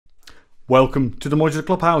Welcome to the Modular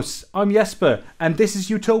Clubhouse. I'm Jesper and this is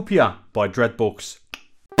Utopia by Dreadbox.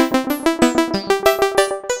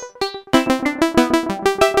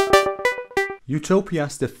 Utopia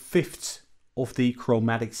is the fifth of the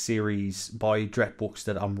chromatic series by Dreadbox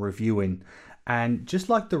that I'm reviewing. And just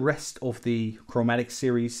like the rest of the chromatic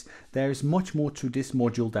series, there's much more to this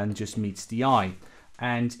module than just meets the eye.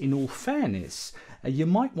 And in all fairness, you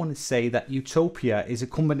might want to say that Utopia is a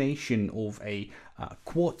combination of a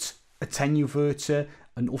quad Attenuverter,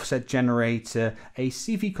 an offset generator, a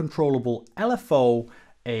CV controllable LFO,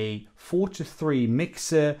 a 4:3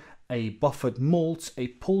 mixer, a buffered mult, a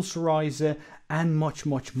Pulserizer, and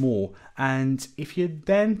much more. And if you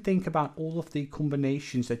then think about all of the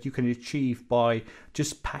combinations that you can achieve by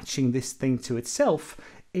just patching this thing to itself,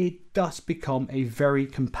 it does become a very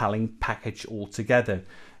compelling package altogether.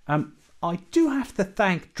 I do have to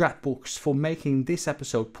thank Dreadbox for making this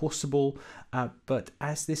episode possible, but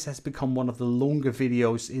as this has become one of the longer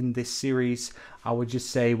videos in this series, I would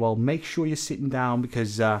just say, well, make sure you're sitting down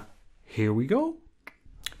because here we go.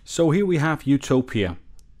 So here we have Utopia.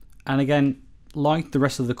 And again, like the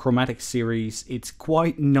rest of the chromatic series, it's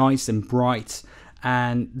quite nice and bright.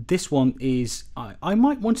 And this one is, I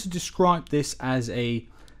might want to describe this as a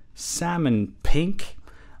salmon pink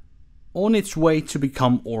on its way to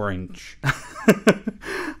become orange.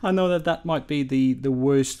 I know that that might be the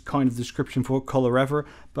worst kind of description for a color ever,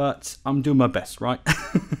 but I'm doing my best, right?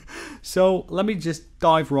 So let me just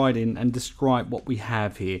dive right in and describe what we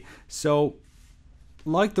have here. So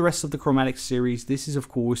like the rest of the chromatic series, this is of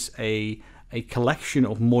course a collection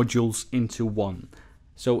of modules into one.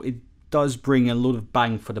 So it does bring a lot of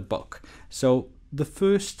bang for the buck. So the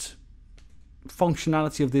first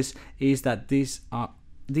functionality of this is that these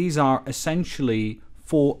are essentially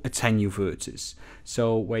 4 attenuverters.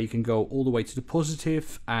 So where you can go all the way to the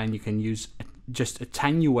positive and you can use just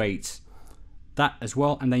attenuate that as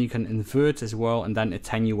well, and then you can invert as well and then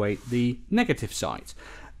attenuate the negative side.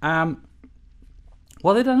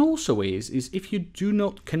 What it then also is if you do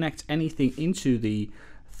not connect anything into the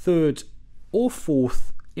third or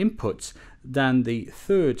fourth input, then the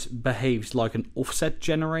third behaves like an offset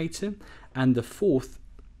generator, and the fourth,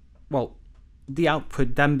 well, the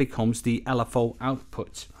output then becomes the LFO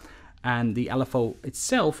output. And the LFO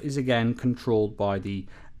itself is again controlled by the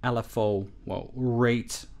LFO, well,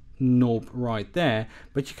 rate knob right there,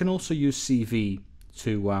 but you can also use CV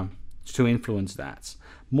to influence that.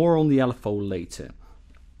 More on the LFO later.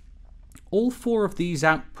 All 4 of these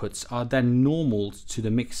outputs are then normaled to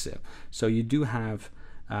the mixer. So you do have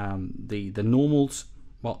the normals,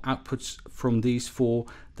 well, outputs from these 4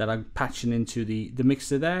 that are patching into the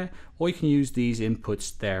mixer there, or you can use these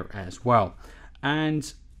inputs there as well.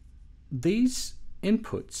 And these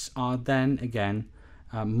inputs are then again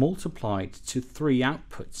multiplied to 3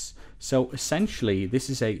 outputs. So essentially this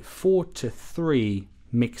is a 4:3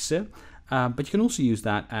 mixer, but you can also use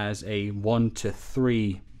that as a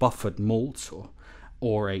 1:3 buffered mult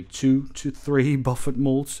or a 2:3 buffered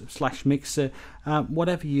mult / mixer,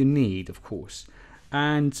 whatever you need, of course.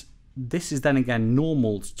 And this is then again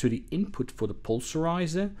normaled to the input for the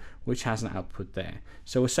Pulserizer, which has an output there.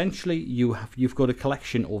 So essentially you've got a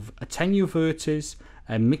collection of attenuverters,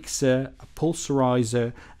 a mixer, a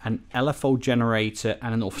Pulserizer, an LFO generator,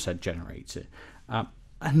 and an offset generator.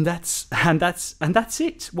 And that's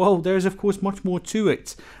it. Well, there's of course much more to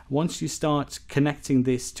it once you start connecting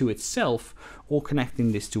this to itself or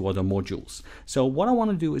connecting this to other modules. So what I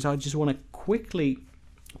want to do is I just want to quickly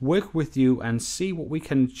work with you and see what we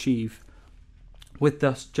can achieve with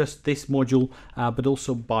just this module, but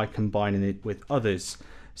also by combining it with others.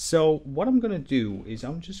 So what I'm going to do is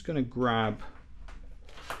I'm just going to grab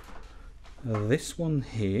this one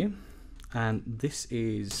here, and this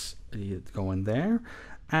is going there,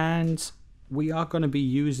 and we are going to be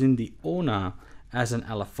using the owner as an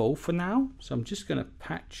LFO for now. So I'm just going to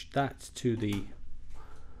patch that to the,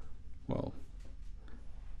 well,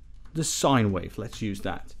 the sine wave. Let's use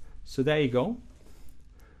that. So there you go.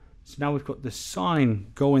 So now we've got the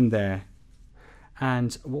sine going there,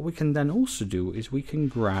 and what we can then also do is we can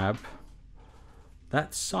grab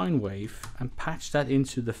that sine wave and patch that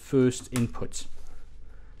into the first input.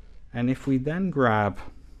 And if we then grab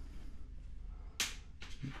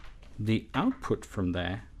the output from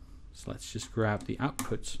there, so let's just grab the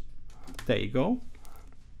output, there you go,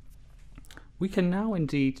 we can now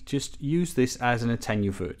indeed just use this as an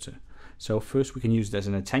attenuverter. So first we can use it as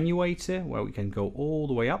an attenuator, where we can go all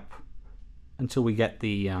the way up until we get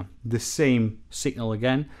the same signal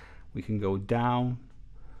again. We can go down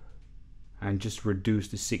and just reduce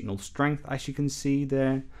the signal strength, as you can see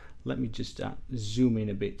there. Let me just zoom in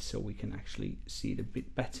a bit so we can actually see it a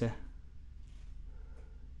bit better.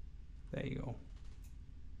 There you go.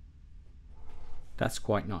 That's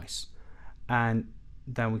quite nice. And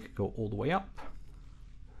then we can go all the way up.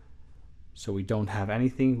 So we don't have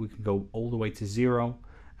anything. We can go all the way to 0.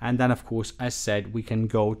 And then, of course, as said, we can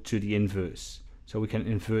go to the inverse. So we can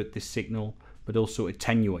invert this signal, but also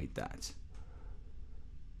attenuate that.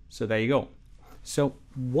 So there you go. So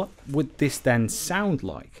what would this then sound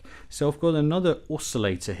like? So I've got another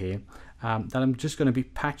oscillator here that I'm just going to be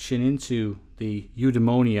patching into the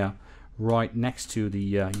eudaimonia right next to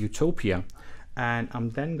the Utopia. And I'm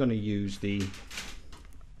then going to use the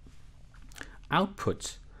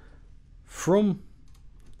output from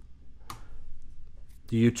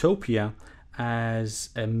the Utopia as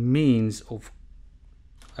a means of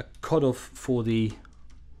a cutoff for the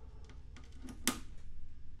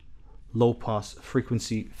low pass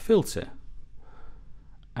frequency filter.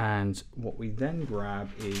 And what we then grab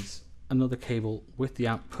is another cable with the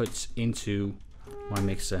outputs into my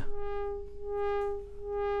mixer.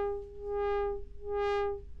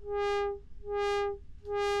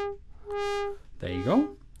 There you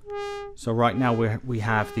go. So right now we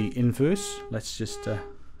have the inverse. Let's just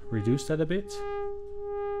reduce that a bit.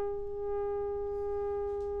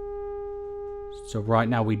 So right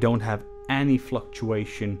now we don't have any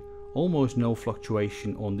fluctuation, almost no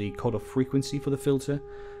fluctuation on the cutoff frequency for the filter,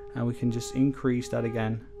 and we can just increase that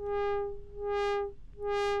again.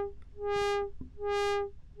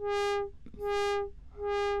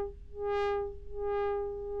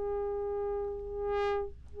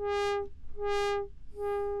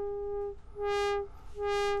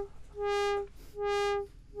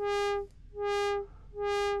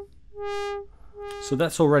 So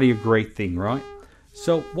that's already a great thing, right?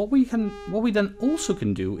 So what we then also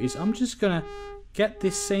can do is I'm just gonna get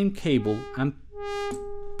this same cable and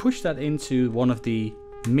push that into one of the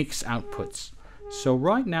mix outputs. So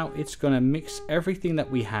right now it's gonna mix everything that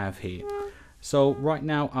we have here. So right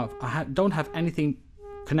now I don't have anything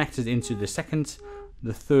connected into the second,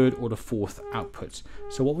 the third, or the fourth output.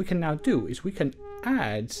 So what we can now do is we can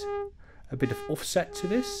add a bit of offset to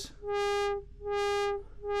this.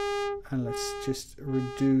 And let's just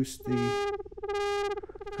reduce the...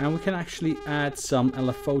 And we can actually add some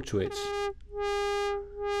LFO to it.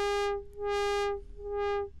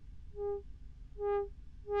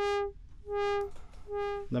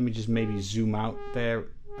 Let me just maybe zoom out there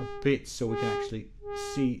a bit so we can actually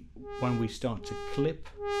see when we start to clip.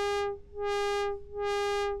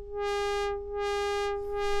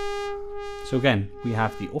 So again, we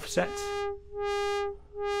have the offset.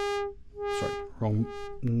 Sorry, wrong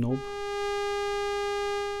knob.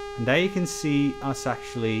 And there you can see us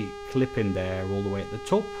actually clipping there all the way at the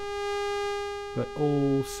top, but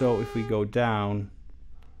also if we go down,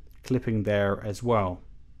 clipping there as well.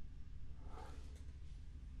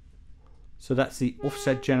 So that's the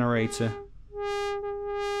offset generator.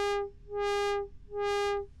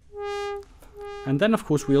 And then of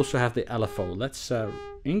course we also have the LFO. Let's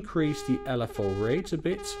increase the LFO rate a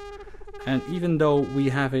bit. And even though we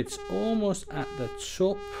have it almost at the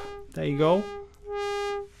top, there you go.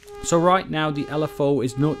 So right now the LFO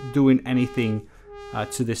is not doing anything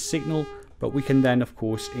to this signal, but we can then of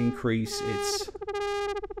course increase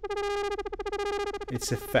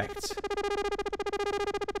its effect.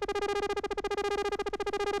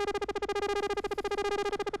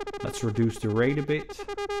 Let's reduce the rate a bit.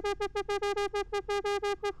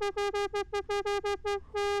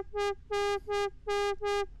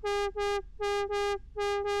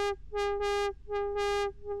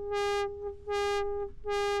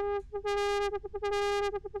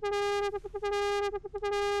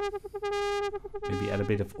 Maybe add a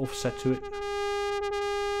bit of offset to it.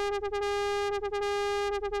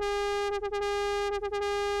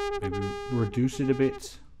 Maybe reduce it a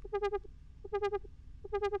bit.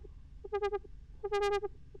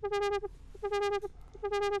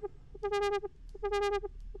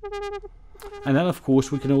 And then of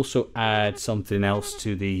course we can also add something else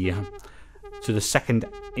to the second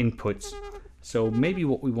input. So maybe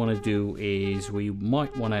what we want to do is we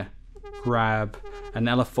might want to grab an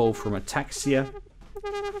LFO from Ataxia.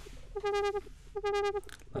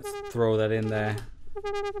 Let's throw that in there.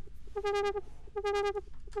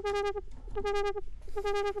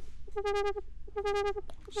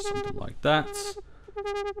 Something like that.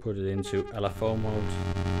 Put it into LFO mode.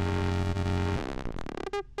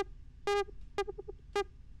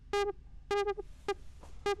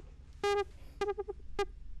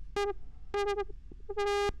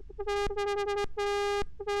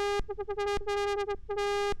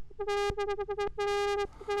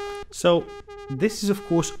 So this is of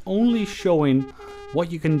course only showing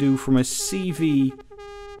what you can do from a CV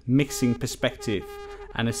mixing perspective,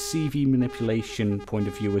 and a CV manipulation point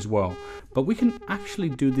of view as well. But we can actually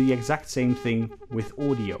do the exact same thing with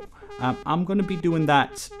audio. I'm going to be doing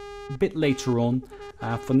that a bit later on.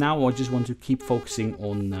 For now, I just want to keep focusing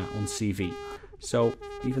on CV. So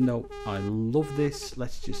even though I love this,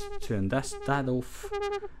 let's just turn that off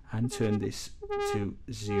and turn this to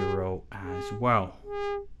 0 as well.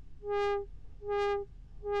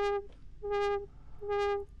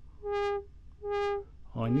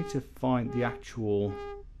 I need to find the actual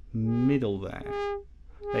middle there.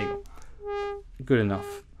 There you go. Good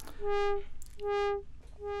enough.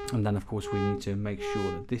 And then of course we need to make sure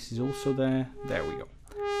that this is also there. There we go.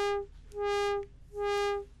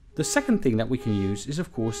 The second thing that we can use is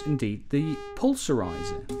of course indeed the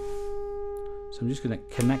Pulserizer. So I'm just going to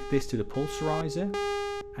connect this to the Pulserizer,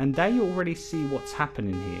 and there you already see what's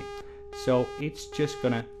happening here. So it's just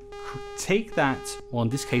going to take that, well in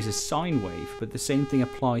this case a sine wave, but the same thing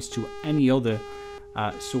applies to any other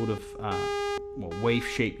sort of wave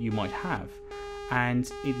shape you might have,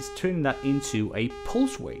 and it is turning that into a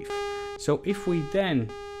pulse wave. So if we then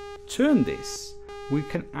turn this, we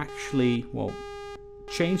can actually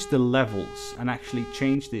change the levels and actually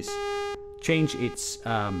change its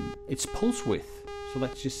pulse width. So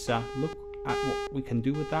let's just look at what we can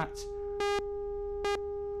do with that.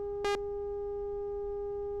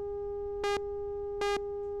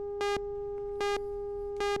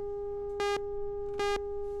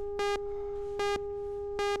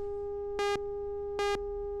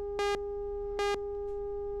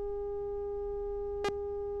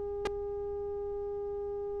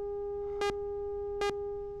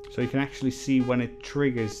 So you can actually see when it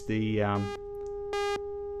triggers the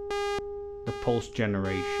pulse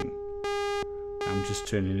generation. I'm just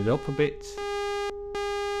turning it up a bit.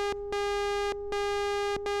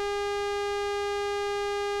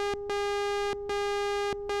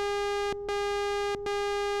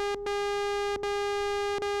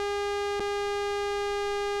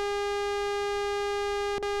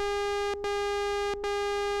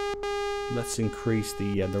 Let's increase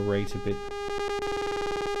the rate a bit.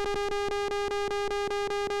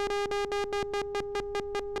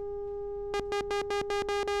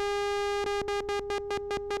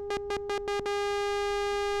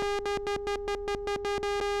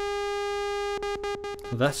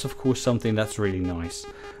 So that's of course something that's really nice.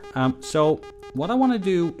 So what I want to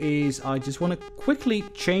do is I just want to quickly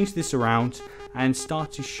change this around and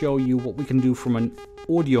start to show you what we can do from an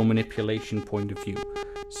audio manipulation point of view.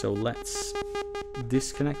 So let's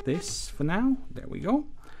disconnect this for now. There we go.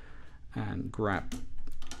 And grab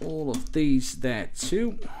all of these there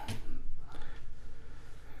too.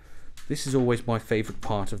 This is always my favorite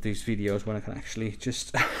part of these videos, when I can actually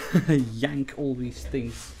just yank all these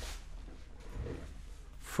things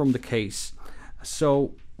from the case.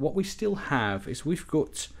 So what we still have is we've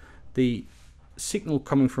got the signal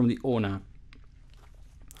coming from the owner,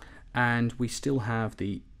 and we still have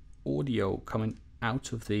the audio coming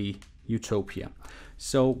out of the Utopia.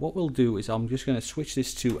 So what we'll do is I'm just going to switch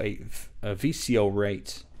this to a VCO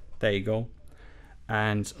rate. There you go.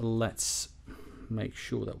 And let's make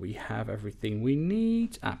sure that we have everything we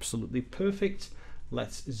need. Absolutely perfect.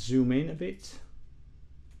 Let's zoom in a bit.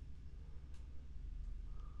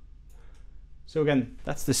 So again,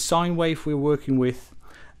 that's the sine wave we're working with,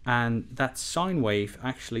 and that sine wave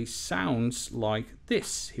actually sounds like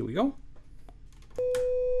this. Here we go.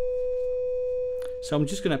 So I'm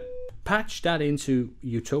just going to patch that into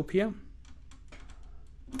Utopia,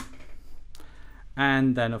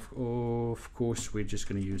 and then of course we're just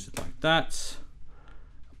going to use it like that.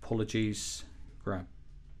 Apologies, grab.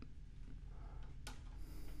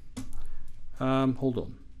 Hold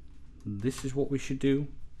on. This is what we should do.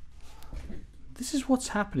 This is what's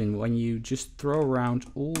happening when you just throw around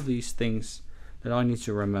all these things that I need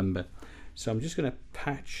to remember. So I'm just going to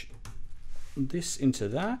patch this into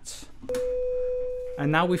that.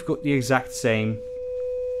 And now we've got the exact same,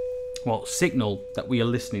 well, signal that we are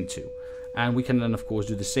listening to. And we can then, of course,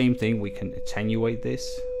 do the same thing. We can attenuate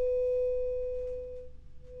this.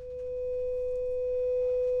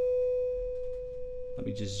 Let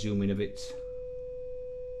me just zoom in a bit.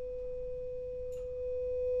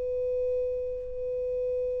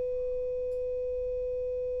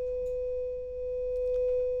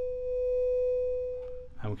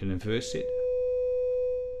 And we can inverse it.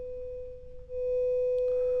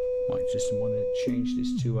 Might just want to change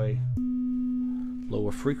this to a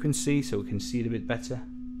lower frequency so we can see it a bit better.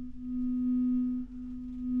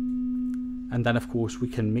 And then of course we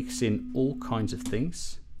can mix in all kinds of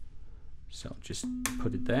things. So just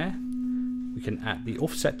put it there. We can add the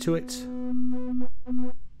offset to it.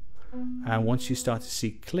 And once you start to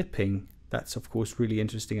see clipping, That's of course really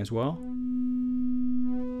interesting as well.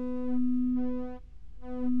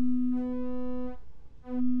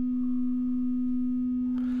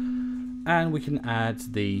 And we can add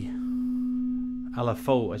the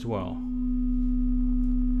LFO as well.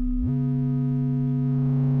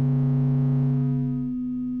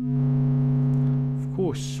 Of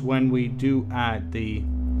course, when we do add the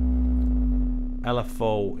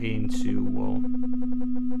LFO into, well,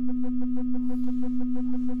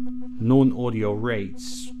 non-audio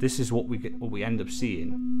rates, this is what we end up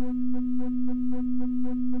seeing.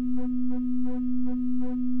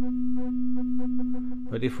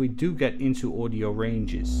 But if we do get into audio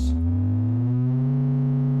ranges,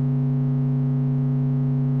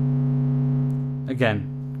 again,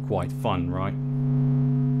 quite fun, right?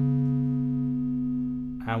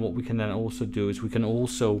 And what we can then also do is we can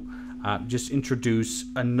also just introduce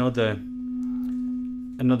another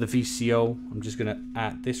VCO. I'm just going to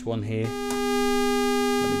add this one here.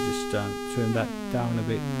 Let me just turn that down a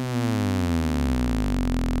bit.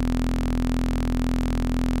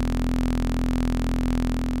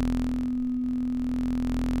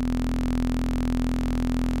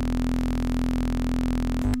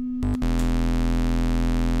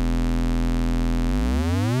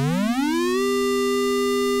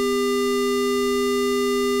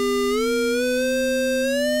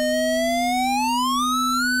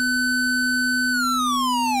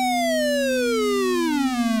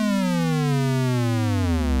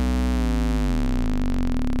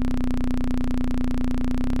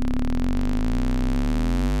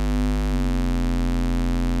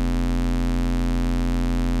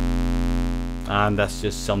 And that's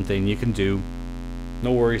just something you can do,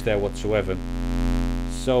 no worries there whatsoever.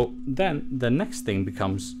 So then the next thing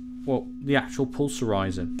becomes, well, the actual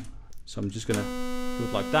pulserizer. So I'm just gonna do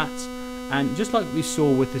it like that, and just like we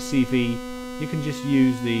saw with the CV, you can just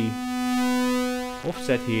use the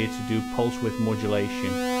offset here to do pulse width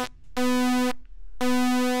modulation.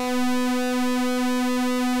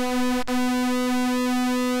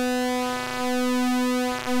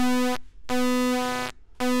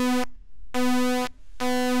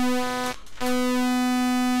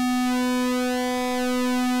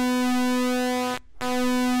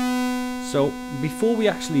 So before we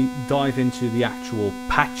actually dive into the actual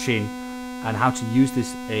patching and how to use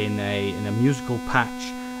this in a musical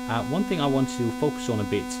patch, one thing I want to focus on a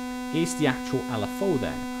bit is the actual LFO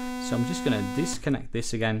there. So I'm just going to disconnect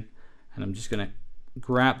this again, and I'm just going to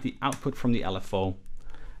grab the output from the LFO,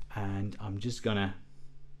 and I'm just going to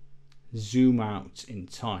zoom out in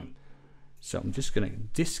time. So I'm just going to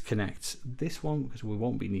disconnect this one because we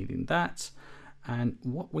won't be needing that. And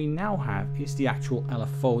what we now have is the actual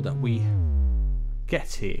LFO that we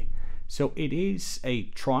get here. So it is a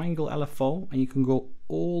triangle LFO, and you can go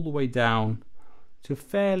all the way down to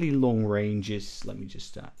fairly long ranges. Let me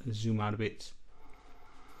just zoom out a bit.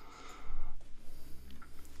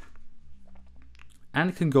 And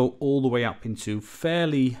it can go all the way up into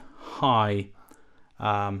fairly high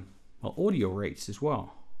well, audio rates as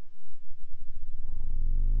well.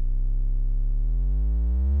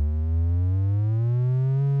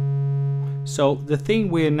 So the thing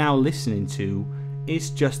we're now listening to is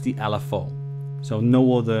just the LFO, so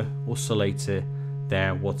no other oscillator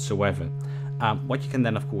there whatsoever. What you can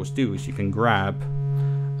then of course do is you can grab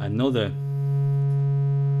another,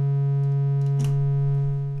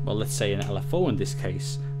 well, let's say an LFO in this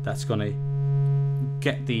case, that's going to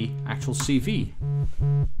get the actual CV.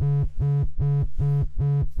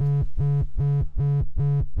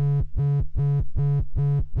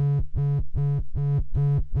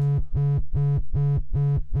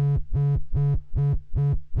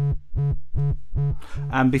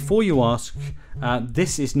 And before you ask,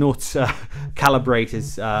 this is not calibrated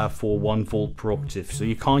for 1 volt per octave, so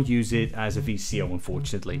you can't use it as a VCO,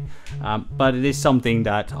 unfortunately. But it is something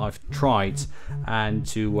that I've tried, and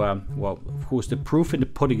to, well, of course, the proof in the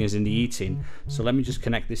pudding is in the eating. So let me just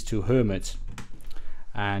connect this to Hermit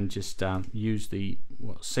and just use the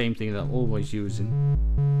same thing that I'm always using.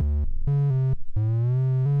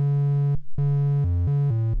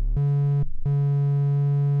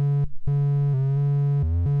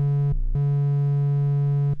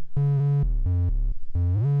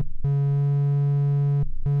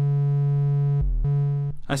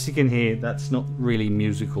 As you can hear, that's not really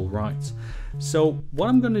musical, right? So what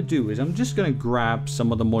I'm going to do is I'm just going to grab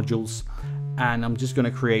some of the modules, and I'm just going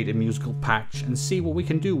to create a musical patch and see what we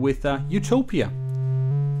can do with Utopia.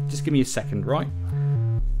 Just give me a second, right?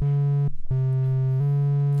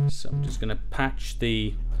 So I'm just going to patch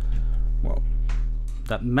the, well,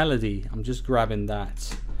 that melody. I'm just grabbing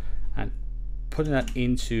that and putting that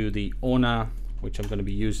into the Honor which I'm going to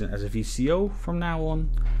be using as a VCO from now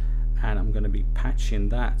on, and I'm going to be patching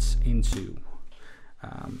that into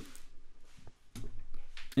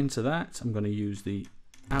that. I'm going to use the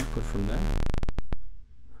output from there.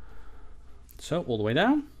 So all the way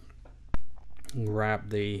down, grab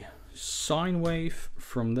the sine wave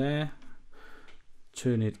from there,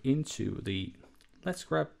 turn it into the, let's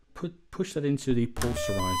push that into the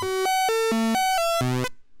pulserizer.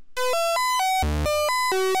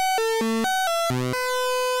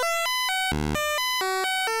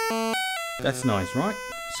 That's nice, right?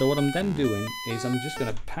 So what I'm then doing is I'm just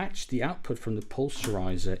going to patch the output from the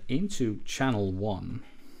pulserizer into channel 1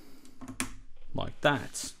 like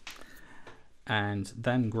that, and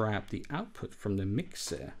then grab the output from the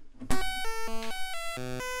mixer. There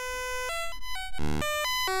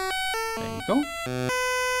you go.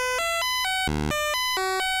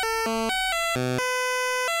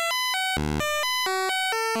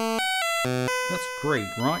 That's great,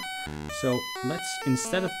 right? So let's,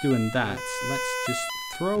 instead of doing that, let's just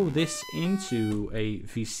throw this into a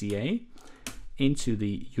VCA, into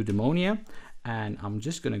the eudaimonia, and I'm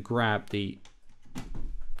just going to grab the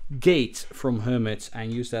gate from Hermit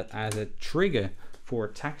and use that as a trigger for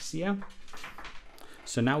ataxia.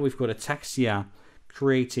 So now we've got ataxia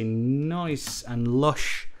creating nice and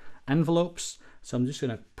lush envelopes. So I'm just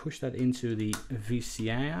going to push that into the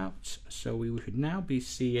VCA out. So we would now be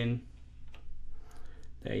seeing,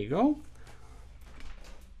 there you go.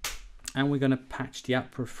 And we're going to patch the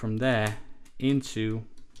output from there into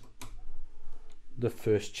the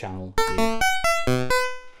first channel here.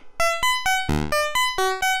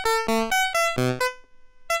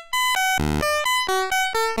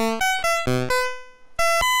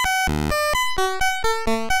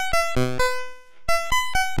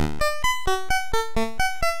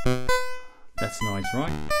 That's nice,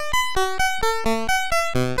 right?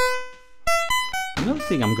 Another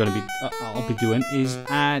thing I'm going to be, I'll be doing is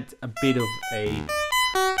add a bit of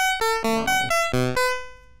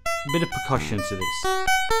percussion to this,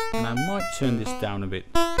 and I might turn this down a bit.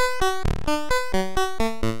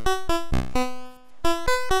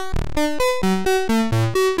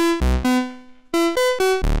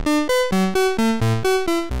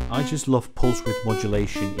 I just love pulse width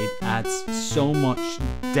modulation. It adds so much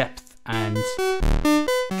depth and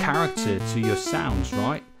character to your sounds,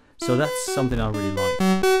 right? So that's something I really like.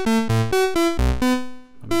 Let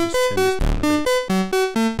me just turn this down a bit.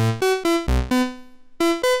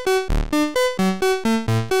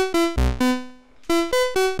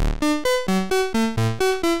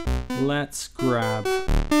 Let's grab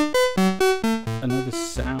another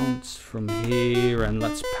sound from here and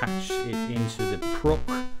let's patch it into the proc.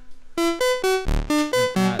 And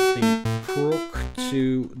add the proc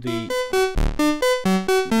to the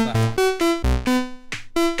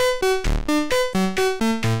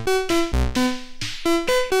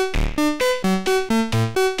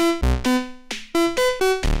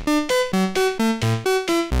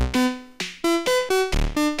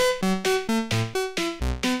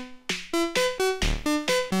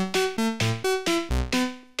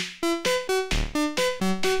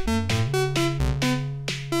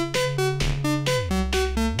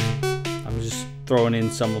throwing in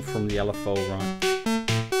some from the LFO, right?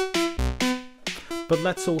 But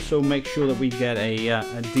let's also make sure that we get a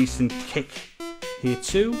decent kick here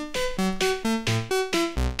too. Let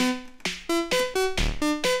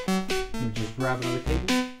me just grab another cable.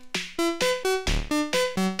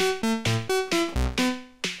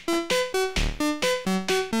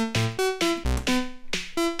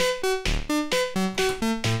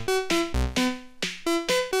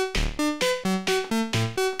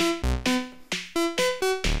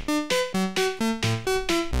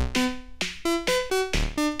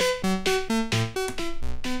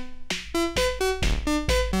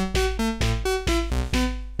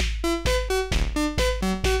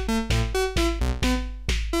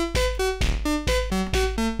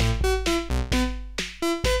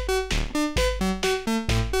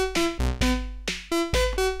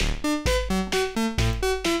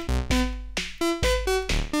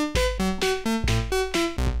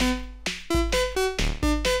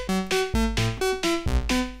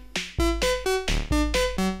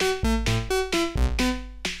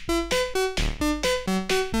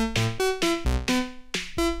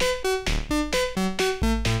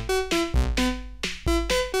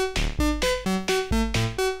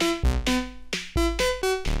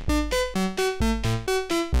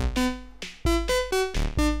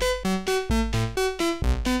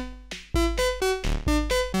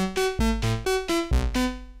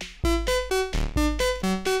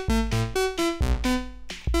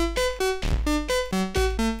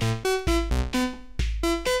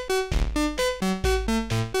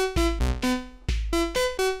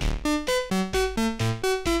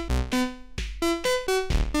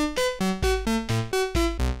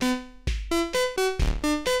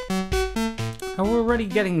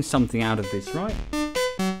 getting something out of this, right?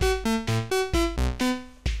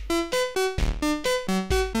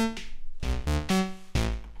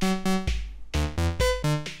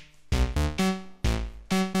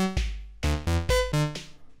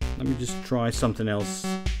 Let me just try something else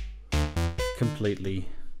completely.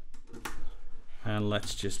 And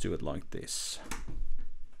let's just do it like this.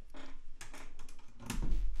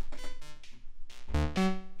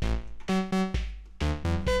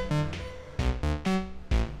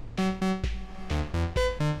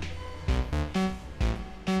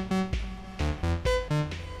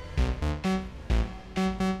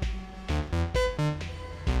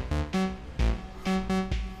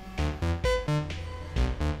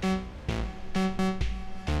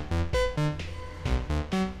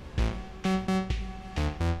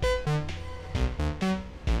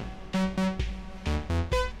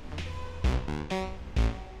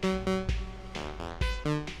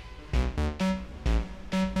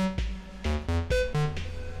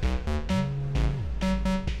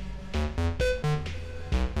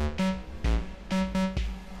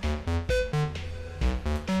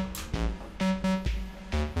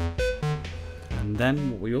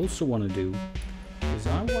 Then what we also want to do is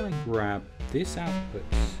I want to grab this output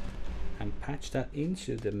and patch that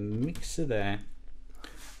into the mixer there.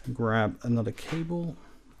 Grab another cable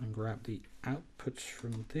and grab the output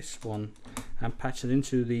from this one and patch it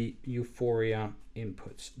into the Euphoria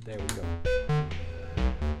inputs. There we go.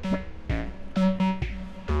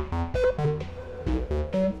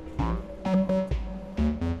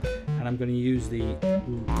 And I'm going to use the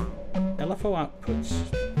LFO outputs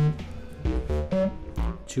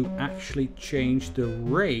to actually change the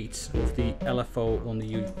rate of the LFO on the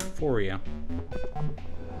Euphoria.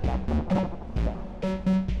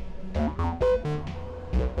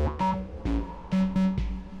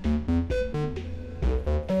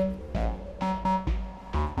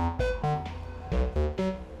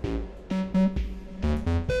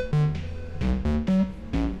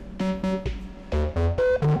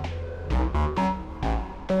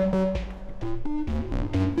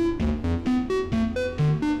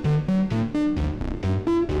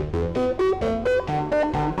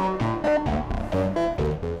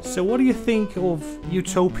 So what do you think of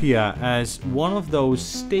Utopia as one of those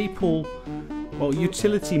staple, well,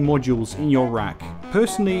 utility modules in your rack?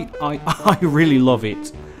 Personally, I really love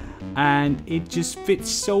it, and it just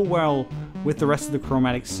fits so well with the rest of the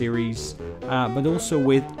Chromatic series, but also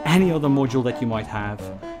with any other module that you might have.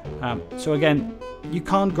 So again, you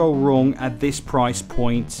can't go wrong at this price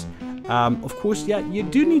point. Of course, yeah, you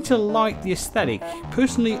do need to like the aesthetic.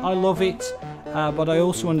 Personally, I love it. But I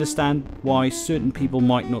also understand why certain people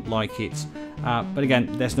might not like it. But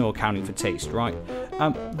again, there's no accounting for taste, right?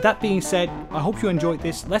 That being said, I hope you enjoyed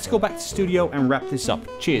this. Let's go back to the studio and wrap this up.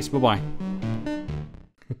 Cheers, bye-bye.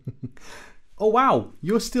 Oh wow,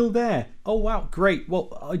 you're still there. Oh wow, great.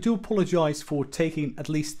 Well, I do apologize for taking at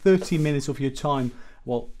least 30 minutes of your time,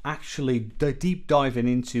 well, actually deep diving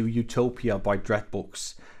into Utopia by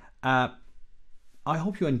Dreadbox. I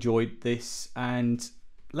hope you enjoyed this, and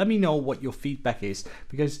let me know what your feedback is,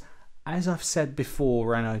 because as I've said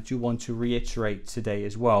before, and I do want to reiterate today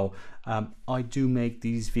as well, I do make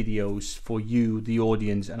these videos for you, the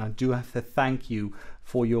audience, and I do have to thank you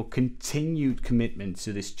for your continued commitment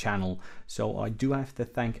to this channel. So I do have to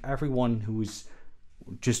thank everyone who's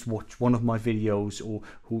just watched one of my videos, or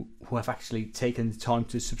who have actually taken the time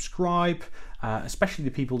to subscribe, especially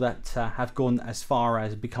the people that have gone as far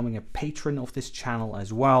as becoming a patron of this channel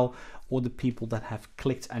as well, or the people that have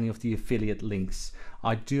clicked any of the affiliate links.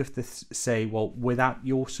 I do have to say, well, without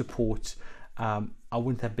your support, I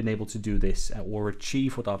wouldn't have been able to do this or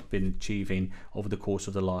achieve what I've been achieving over the course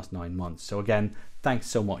of the last 9 months. So again, thanks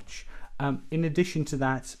so much. In addition to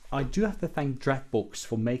that, I do have to thank Dreadbox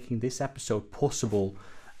for making this episode possible.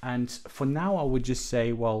 And for now, I would just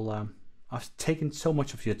say, well, I've taken so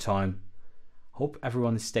much of your time. Hope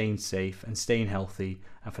everyone is staying safe and staying healthy.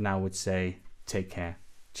 And for now, I would say, take care.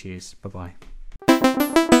 Cheers. Bye-bye.